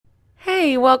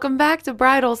Hey, welcome back to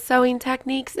Bridal Sewing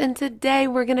Techniques, and today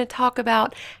we're going to talk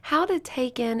about how to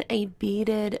take in a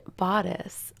beaded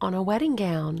bodice on a wedding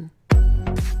gown.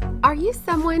 Are you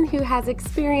someone who has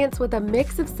experience with a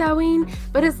mix of sewing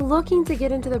but is looking to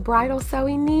get into the bridal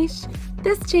sewing niche?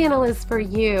 This channel is for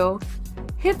you.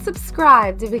 Hit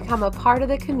subscribe to become a part of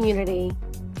the community.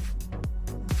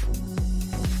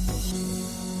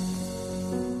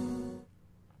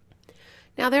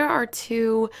 Now, there are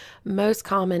two most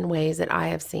common ways that I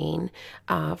have seen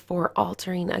for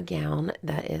altering a gown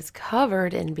that is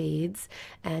covered in beads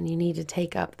and you need to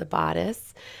take up the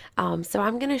bodice. So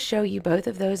I'm going to show you both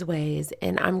of those ways,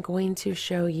 and I'm going to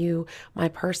show you my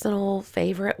personal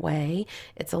favorite way.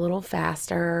 It's a little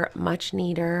faster, much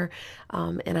neater,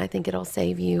 and I think it'll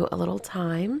save you a little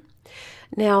time.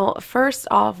 Now, first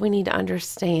off, we need to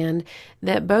understand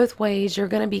that both ways you're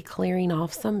going to be clearing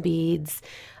off some beads.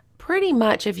 Pretty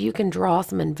much if you can draw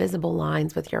some invisible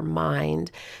lines with your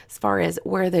mind as far as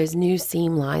where those new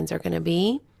seam lines are going to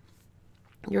be,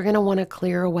 you're going to want to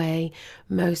clear away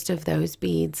most of those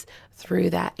beads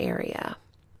through that area.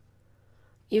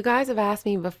 You guys have asked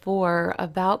me before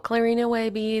about clearing away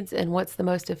beads and what's the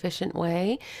most efficient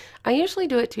way. I usually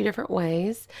do it two different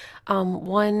ways.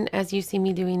 One, as you see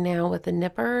me doing now with the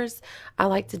nippers, I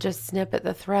like to just snip at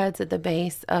the threads at the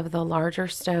base of the larger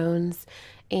stones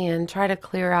and try to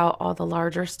clear out all the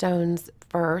larger stones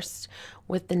first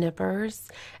with the nippers.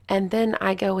 And then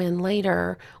I go in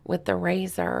later with the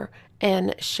razor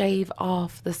and shave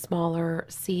off the smaller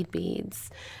seed beads.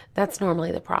 That's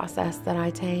normally the process that I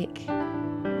take.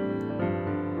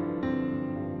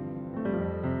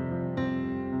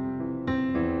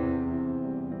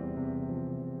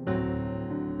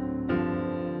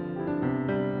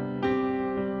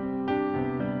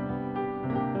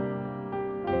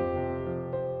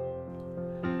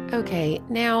 Okay,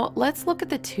 now let's look at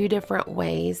the two different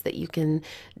ways that you can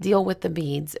deal with the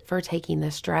beads for taking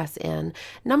this dress in.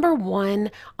 Number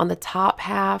one, on the top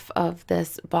half of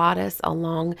this bodice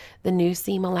along the new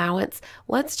seam allowance,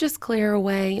 let's just clear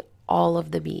away all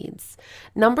of the beads.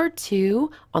 Number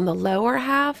two, on the lower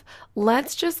half,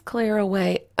 let's just clear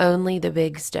away only the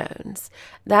big stones.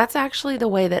 That's actually the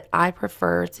way that I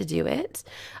prefer to do it.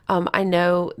 I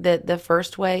know that the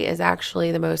first way is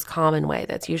actually the most common way.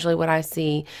 That's usually what I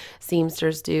see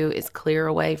seamsters do, is clear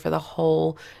away for the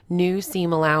whole new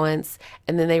seam allowance,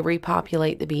 and then they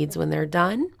repopulate the beads when they're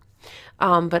done.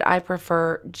 But I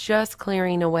prefer just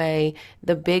clearing away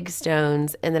the big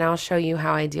stones, and then I'll show you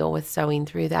how I deal with sewing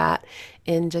through that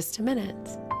in just a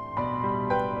minute.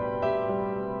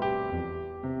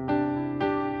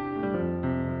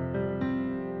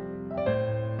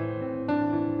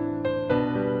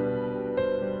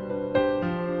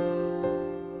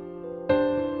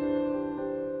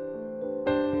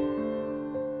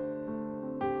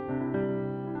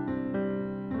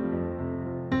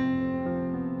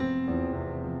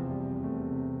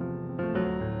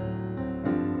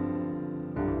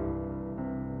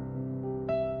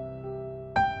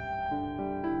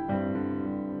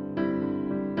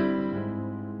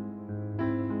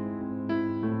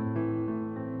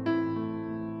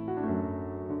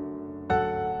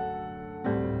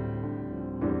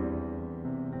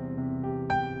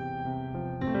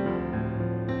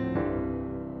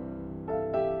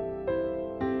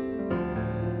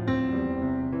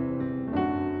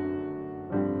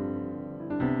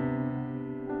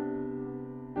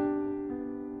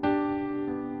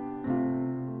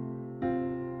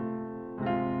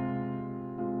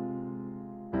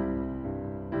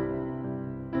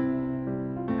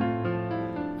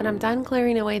 When I'm done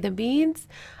clearing away the beads,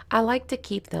 I like to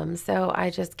keep them, so I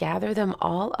just gather them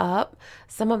all up.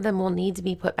 Some of them will need to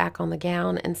be put back on the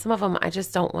gown, and some of them I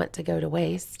just don't want to go to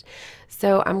waste.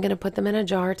 So I'm going to put them in a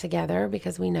jar together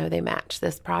because we know they match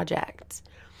this project.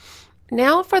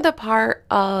 Now for the part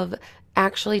of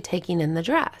actually taking in the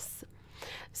dress.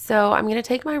 So I'm going to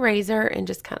take my razor and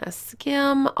just kind of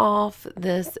skim off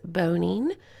this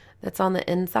boning that's on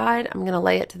the inside. I'm going to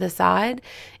lay it to the side.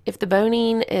 If the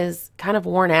boning is kind of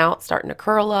worn out, starting to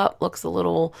curl up, looks a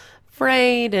little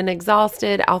frayed and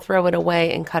exhausted, I'll throw it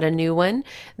away and cut a new one.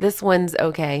 This one's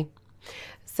okay.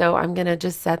 So I'm going to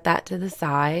just set that to the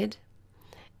side,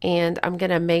 and I'm going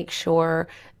to make sure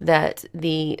that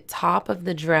the top of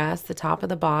the dress, the top of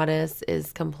the bodice,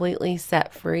 is completely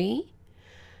set free.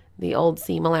 The old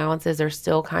seam allowances are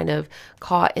still kind of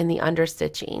caught in the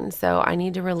understitching. So I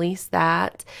need to release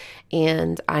that,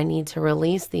 and I need to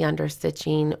release the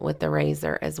understitching with the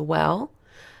razor as well.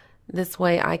 This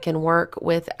way I can work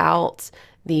without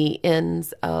the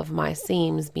ends of my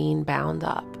seams being bound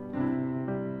up.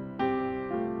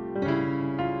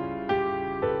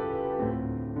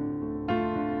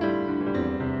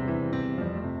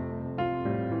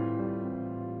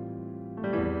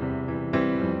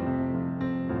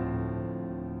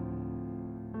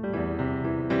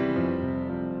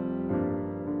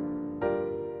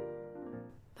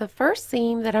 The first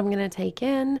seam that I'm going to take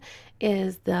in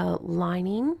is the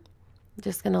lining. I'm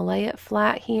just going to lay it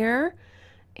flat here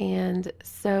and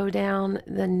sew down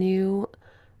the new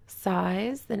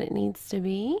size that it needs to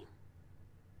be.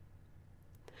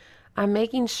 I'm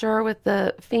making sure with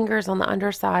the fingers on the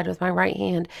underside with my right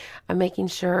hand, I'm making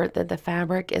sure that the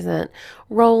fabric isn't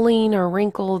rolling or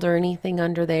wrinkled or anything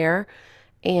under there.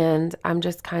 And I'm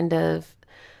just kind of,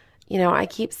 I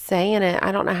keep saying it.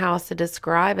 I don't know how else to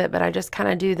describe it, but I just kind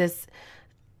of do this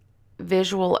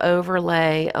visual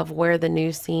overlay of where the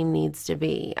new seam needs to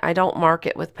be. I don't mark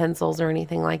it with pencils or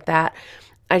anything like that.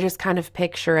 I just kind of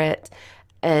picture it.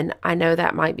 And I know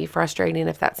that might be frustrating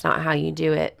if that's not how you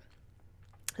do it.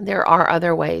 There are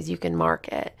other ways you can mark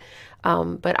it,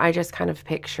 but I just kind of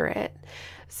picture it.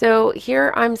 So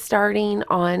here I'm starting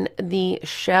on the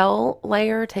shell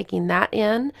layer, taking that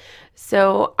in.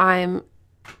 So I'm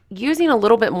using a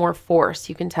little bit more force,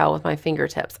 you can tell with my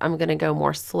fingertips. I'm going to go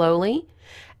more slowly,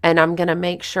 and I'm going to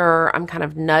make sure I'm kind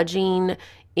of nudging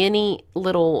any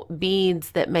little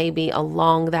beads that may be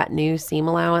along that new seam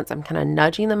allowance. I'm kind of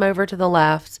nudging them over to the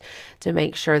left to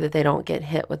make sure that they don't get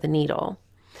hit with the needle.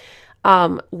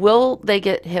 Will they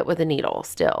get hit with a needle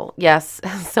still? Yes,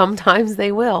 sometimes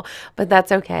they will, but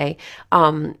that's okay.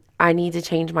 I need to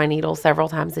change my needle several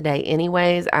times a day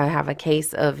anyways. I have a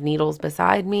case of needles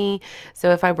beside me,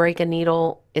 so if I break a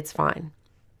needle, it's fine.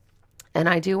 And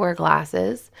I do wear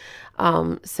glasses,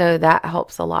 so that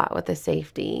helps a lot with the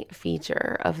safety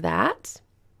feature of that.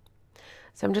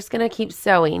 So I'm just going to keep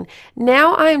sewing.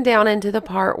 Now I'm down into the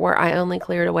part where I only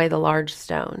cleared away the large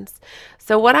stones.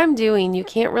 So what I'm doing, you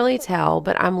can't really tell,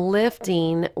 but I'm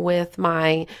lifting with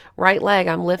my right leg.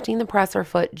 I'm lifting the presser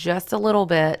foot just a little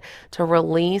bit to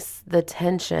release the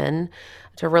tension,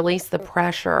 to release the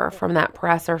pressure from that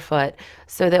presser foot,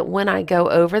 so that when I go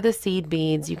over the seed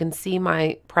beads, you can see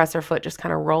my presser foot just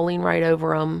kind of rolling right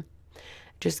over them.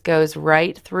 Just goes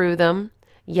right through them.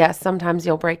 Yes, sometimes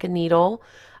you'll break a needle.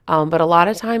 But a lot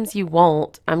of times you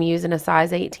won't. I'm using a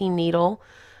size 18 needle.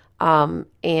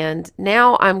 And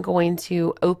now I'm going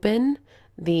to open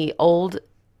the old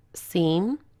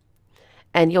seam,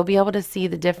 and you'll be able to see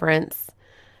the difference.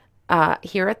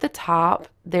 Here at the top,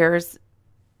 there's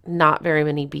not very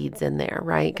many beads in there,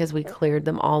 right? Because we cleared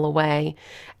them all away.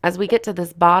 As we get to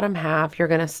this bottom half, you're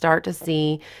going to start to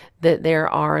see that there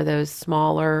are those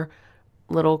smaller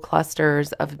little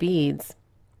clusters of beads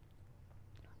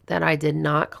that I did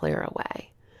not clear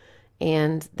away,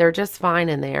 and they're just fine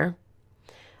in there.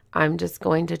 I'm just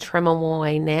going to trim them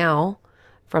away now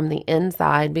from the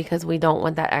inside because we don't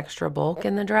want that extra bulk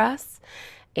in the dress.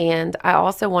 And I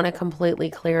also want to completely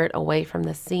clear it away from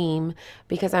the seam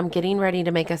because I'm getting ready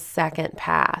to make a second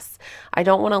pass. I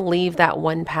don't want to leave that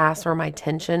one pass where my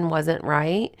tension wasn't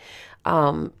right,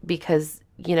 because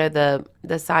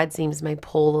the side seams may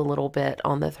pull a little bit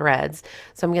on the threads.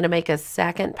 So I'm going to make a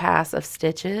second pass of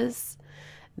stitches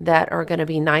that are going to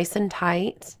be nice and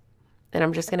tight. And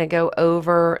I'm just going to go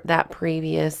over that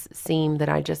previous seam that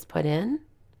I just put in.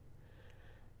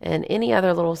 And any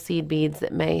other little seed beads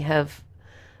that may have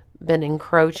been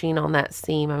encroaching on that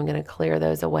seam, I'm going to clear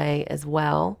those away as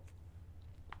well.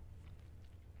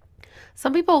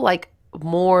 Some people like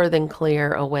more than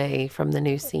clear away from the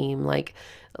new seam, like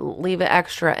leave an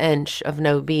extra inch of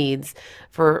no beads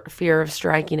for fear of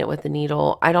striking it with the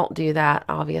needle. I don't do that,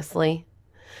 obviously.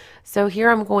 So here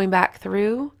I'm going back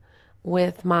through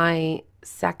with my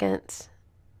second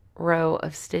row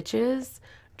of stitches,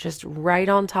 just right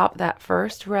on top of that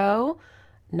first row,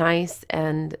 nice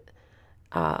and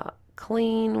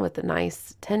clean with the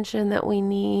nice tension that we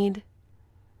need.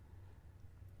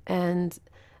 And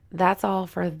that's all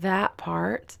for that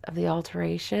part of the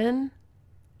alteration.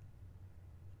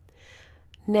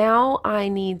 Now I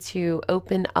need to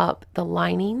open up the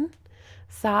lining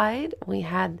side. We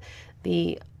had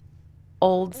the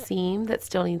old seam that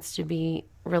still needs to be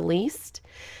released.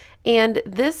 And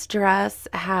this dress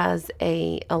has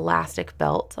a elastic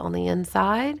belt on the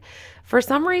inside. For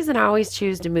some reason, I always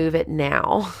choose to move it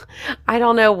now. I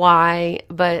don't know why,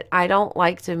 but I don't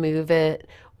like to move it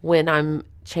when I'm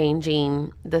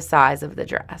changing the size of the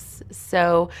dress.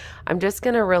 So I'm just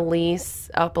going to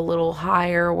release up a little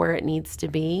higher where it needs to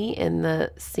be in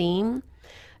the seam,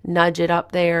 nudge it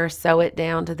up there, sew it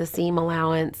down to the seam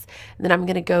allowance, and then I'm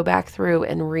going to go back through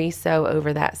and re-sew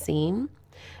over that seam,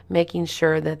 making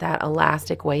sure that that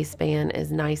elastic waistband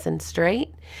is nice and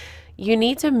straight. You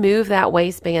need to move that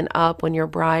waistband up when your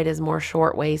bride is more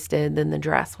short-waisted than the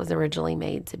dress was originally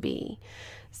made to be.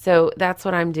 So that's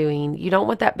what I'm doing. You don't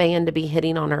want that band to be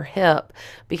hitting on her hip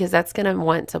because that's going to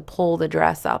want to pull the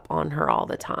dress up on her all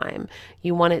the time.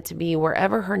 You want it to be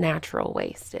wherever her natural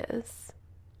waist is.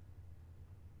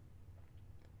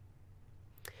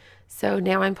 So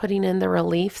now I'm putting in the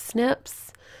relief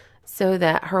snips so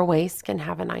that her waist can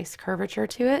have a nice curvature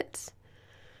to it.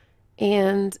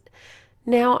 And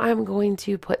now I'm going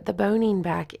to put the boning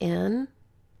back in.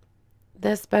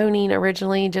 This boning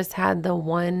originally just had the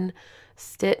one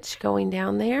stitch going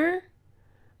down there,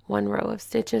 one row of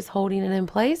stitches holding it in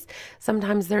place.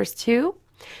 Sometimes there's two.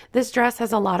 This dress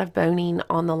has a lot of boning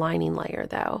on the lining layer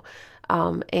though.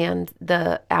 And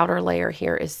the outer layer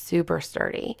here is super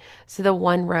sturdy. So the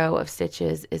one row of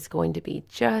stitches is going to be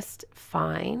just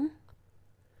fine.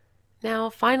 Now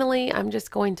finally, I'm just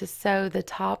going to sew the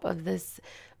top of this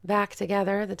back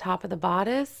together, the top of the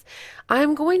bodice.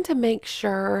 I'm going to make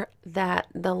sure that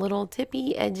the little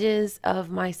tippy edges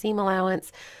of my seam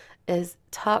allowance is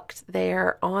tucked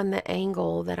there on the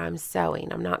angle that I'm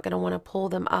sewing. I'm not going to want to pull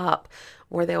them up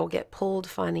where they'll get pulled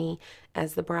funny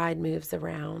as the bride moves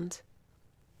around.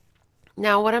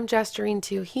 Now what I'm gesturing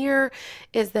to here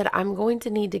is that I'm going to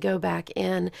need to go back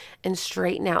in and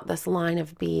straighten out this line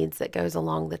of beads that goes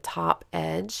along the top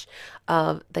edge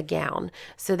of the gown.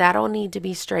 So that'll need to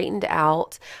be straightened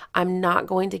out. I'm not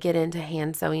going to get into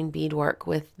hand sewing beadwork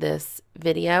with this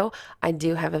video. I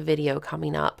do have a video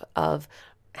coming up of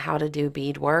how to do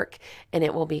beadwork, and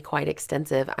it will be quite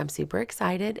extensive. I'm super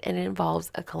excited, and it involves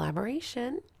a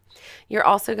collaboration. You're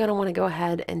also going to want to go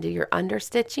ahead and do your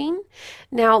understitching.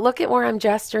 Now look at where I'm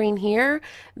gesturing here.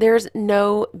 There's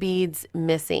no beads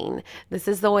missing. This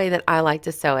is the way that I like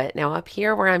to sew it. Now up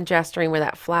here where I'm gesturing where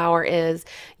that flower is,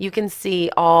 you can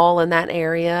see all in that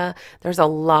area. There's a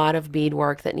lot of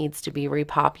beadwork that needs to be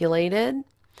repopulated.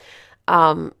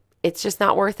 It's just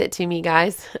not worth it to me,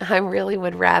 guys. I really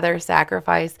would rather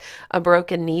sacrifice a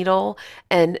broken needle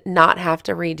and not have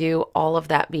to redo all of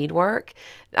that beadwork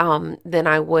than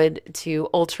I would to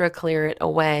ultra clear it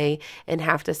away and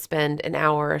have to spend an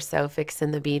hour or so fixing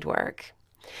the beadwork.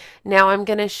 Now I'm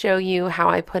going to show you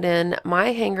how I put in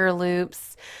my hanger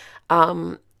loops.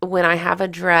 When I have a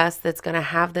dress that's going to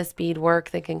have this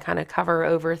beadwork that can kind of cover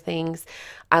over things,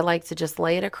 I like to just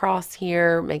lay it across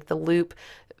here, make the loop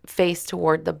face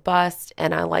toward the bust,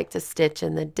 and I like to stitch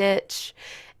in the ditch.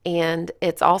 And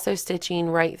it's also stitching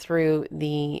right through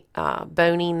the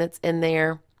boning that's in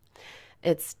there.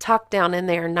 It's tucked down in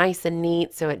there nice and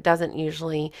neat, so it doesn't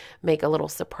usually make a little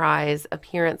surprise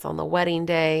appearance on the wedding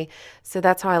day. So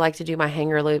that's how I like to do my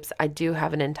hanger loops. I do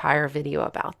have an entire video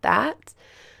about that.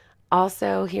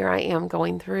 Also, here I am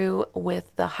going through with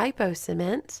the hypo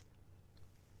cement.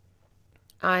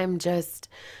 I'm just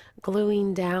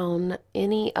gluing down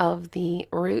any of the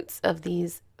roots of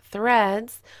these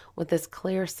threads with this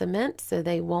clear cement so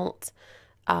they won't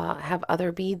have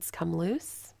other beads come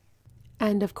loose.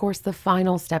 And of course, the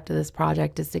final step to this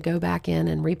project is to go back in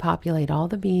and repopulate all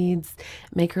the beads,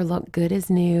 make her look good as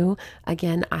new.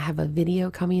 Again, I have a video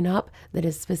coming up that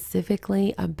is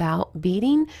specifically about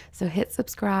beading, so hit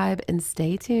subscribe and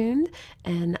stay tuned,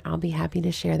 and I'll be happy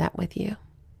to share that with you.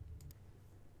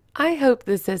 I hope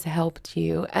this has helped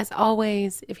you. As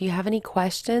always, if you have any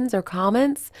questions or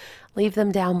comments, leave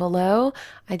them down below.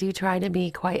 I do try to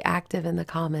be quite active in the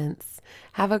comments.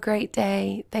 Have a great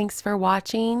day. Thanks for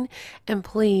watching, and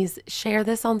please share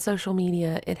this on social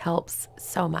media. It helps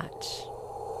so much.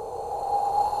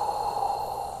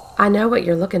 I know what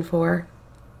you're looking for.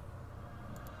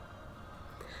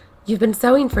 You've been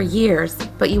sewing for years,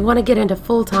 but you want to get into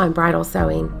full-time bridal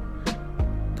sewing.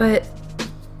 But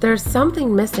there's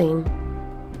something missing.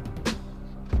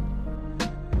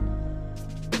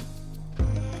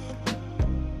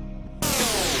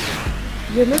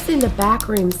 You're missing the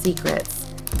backroom secrets,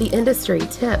 the industry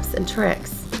tips and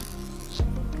tricks.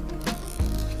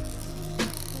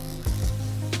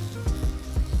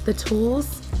 The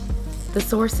tools, the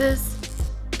sources,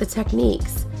 the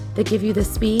techniques that give you the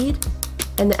speed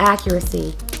and the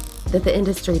accuracy that the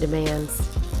industry demands.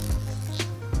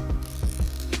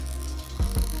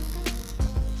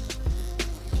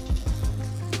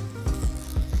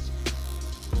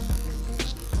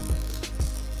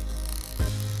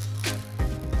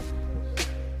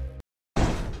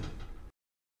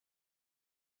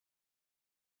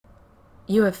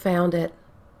 You have found it.